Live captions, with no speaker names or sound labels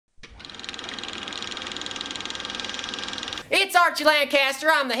It's Archie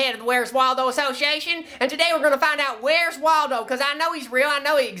Lancaster. I'm the head of the Where's Waldo Association, and today we're going to find out where's Waldo, because I know he's real, I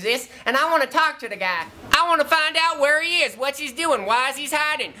know he exists, and I want to talk to the guy. I want to find out where he is, what's he's doing, why is he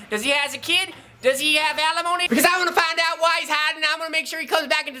hiding, does he have a kid, does he have alimony? Because I want to find out why he's hiding. I want to make sure he comes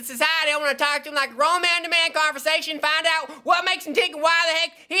back into society. I want to talk to him like a grown man-to-man conversation, find out what makes him tick and why the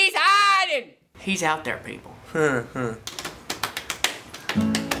heck he's hiding. He's out there, people.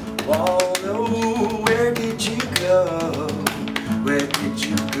 Waldo, where did you go? Where did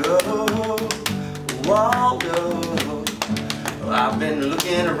you go? Waldo, I've been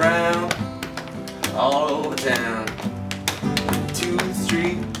looking around all over town, to the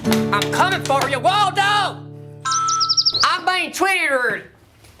street. I'm coming for you, Waldo! I'm being Twittered.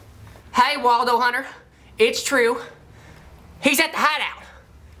 Hey, Waldo Hunter, it's true. He's at the hideout.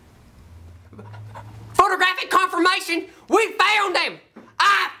 Photographic confirmation, we found him!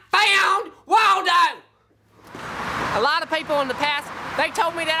 I found Waldo! A lot of people in the past, they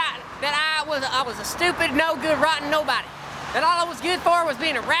told me that I was a stupid, no good, rotten nobody. That all I was good for was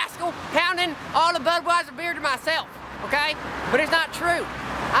being a rascal, pounding all the Budweiser beer to myself, okay? But it's not true.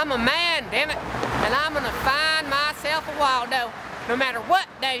 I'm a man, damn it, and I'm gonna find myself a Waldo, no matter what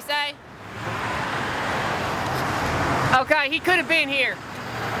they say. Okay, he could have been here.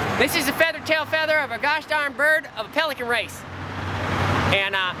 This is a feather-tail feather of a gosh darn bird of a pelican race.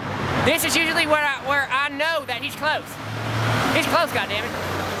 And this is usually where I know that he's close. He's close, goddammit.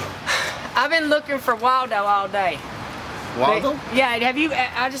 I've been looking for Waldo all day. Waldo? But, yeah, have you,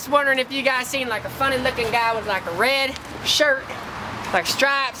 I was just wondering if you guys seen like a funny looking guy with like a red shirt, like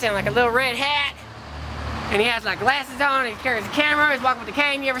stripes and like a little red hat. And he has like glasses on, and he carries a camera, he's walking with a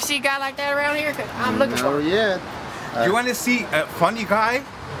cane. You ever see a guy like that around here? 'Cause I'm looking for him. Yeah. You want to see a funny guy?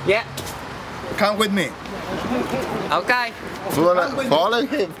 Yeah. Come with me. Okay. Follow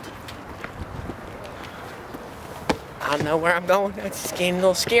him. I know where I'm going. It's getting a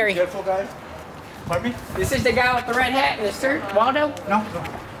little scary. Careful, guys. Pardon me? This is the guy with the red hat and the shirt, Waldo? No.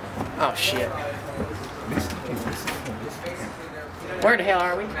 Oh shit. Where the hell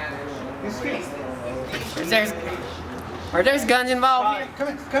are we? Are there's guns involved here?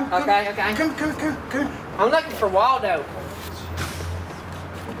 Come. Okay. Come. I'm looking for Waldo.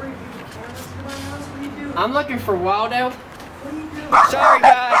 I'm looking for Waldo. Sorry,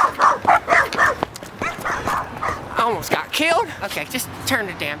 guys. I almost got killed. Okay, just turn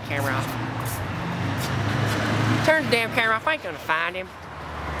the damn camera off. Turn the damn camera off. I ain't gonna find him.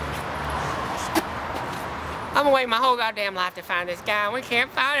 I'm gonna wait my whole goddamn life to find this guy. We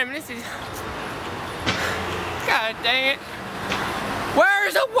can't find him. This is... God dang it.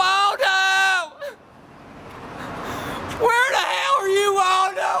 Where's the Waldo? Where the hell are you,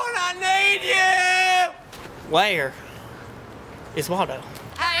 Waldo? And I need you! Where is Waldo?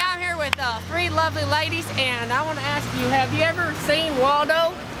 Hey, I'm here with 3 lovely ladies, and I want to ask you, have you ever seen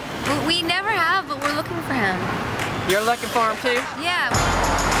Waldo? We never have, but we're looking for him. You're looking for him too? Yeah.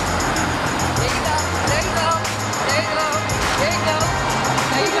 There you go. There you go. There you go. There you go.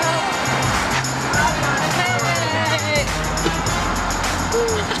 There you go.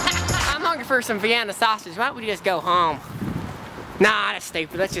 I'm hungry for some Vienna sausage. Why don't we just go home? Nah, that's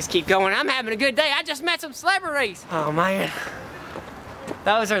stupid. Let's just keep going. I'm having a good day. I just met some celebrities. Oh, man.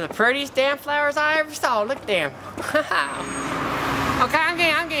 Those are the prettiest damn flowers I ever saw. Look at them. Okay,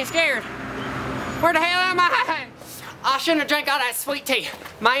 I'm getting scared. Where the hell am I? I shouldn't have drank all that sweet tea.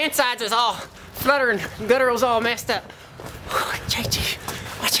 My insides is all fluttering. Guttural's all messed up. JJ,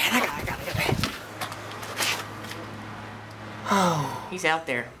 watch out. I gotta get back. Oh, he's out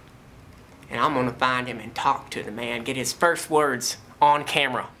there. And I'm gonna find him and talk to the man, get his first words on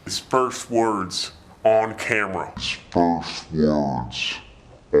camera. His first words on camera. His first words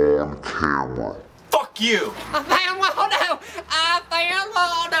on camera. Fuck you. I found Waldo! I found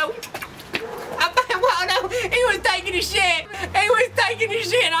Waldo! I found Waldo! He was taking a shit! He was taking a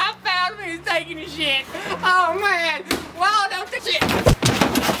shit! I found him! He was taking a shit! Oh man! Waldo took shit!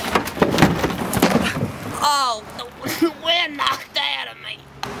 Oh, the wind knocked out of me!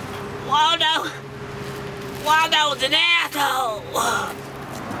 Waldo's an asshole!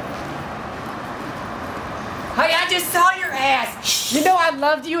 Hey, I just saw your ass! You know I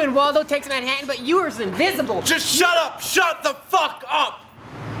loved you and Waldo Takes Manhattan, but you were invisible! Just shut up! Shut the fuck up!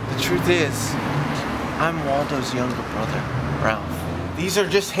 The truth is, I'm Waldo's younger brother, Ralph. These are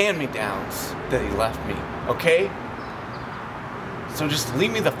just hand-me-downs that he left me, okay? So just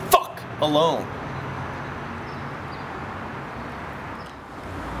leave me the fuck alone.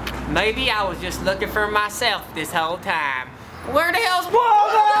 Maybe I was just looking for myself this whole time. Where the hell's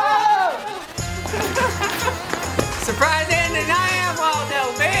Waldo? Surprise ending, I am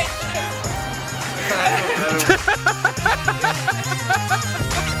Waldo, bitch!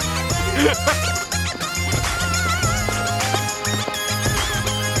 So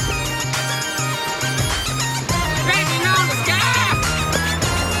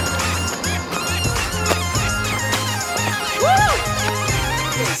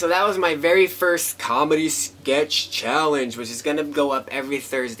that was my very first comedy sketch challenge, which is gonna go up every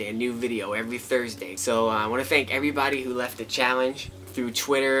Thursday, a new video every Thursday. So I want to thank everybody who left a challenge through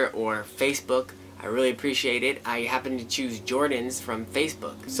Twitter or Facebook. I really appreciate it. I happen to choose Jordan's from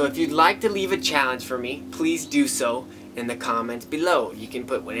Facebook. So if you'd like to leave a challenge for me, please do so in the comments below. You can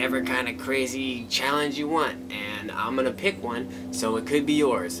put whatever kind of crazy challenge you want, and I'm gonna pick one, so it could be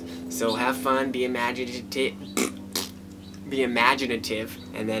yours. So have fun, be imaginative,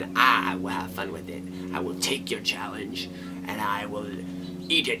 and then I will have fun with it. I will take your challenge and I will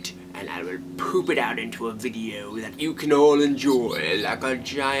eat it and I will poop it out into a video that you can all enjoy like a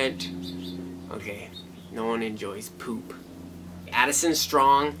giant... Okay, no one enjoys poop. Addison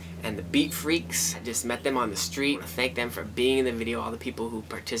Strong and the Beat Freaks. I just met them on the street. I want to thank them for being in the video, all the people who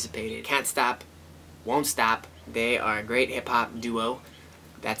participated. Can't Stop, Won't Stop. They are a great hip-hop duo.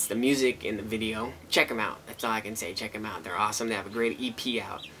 That's the music in the video. Check them out. That's all I can say. Check them out. They're awesome. They have a great EP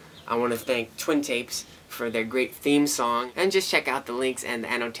out. I want to thank Twintapes for their great theme song. And just check out the links and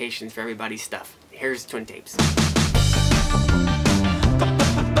the annotations for everybody's stuff. Here's Twintapes.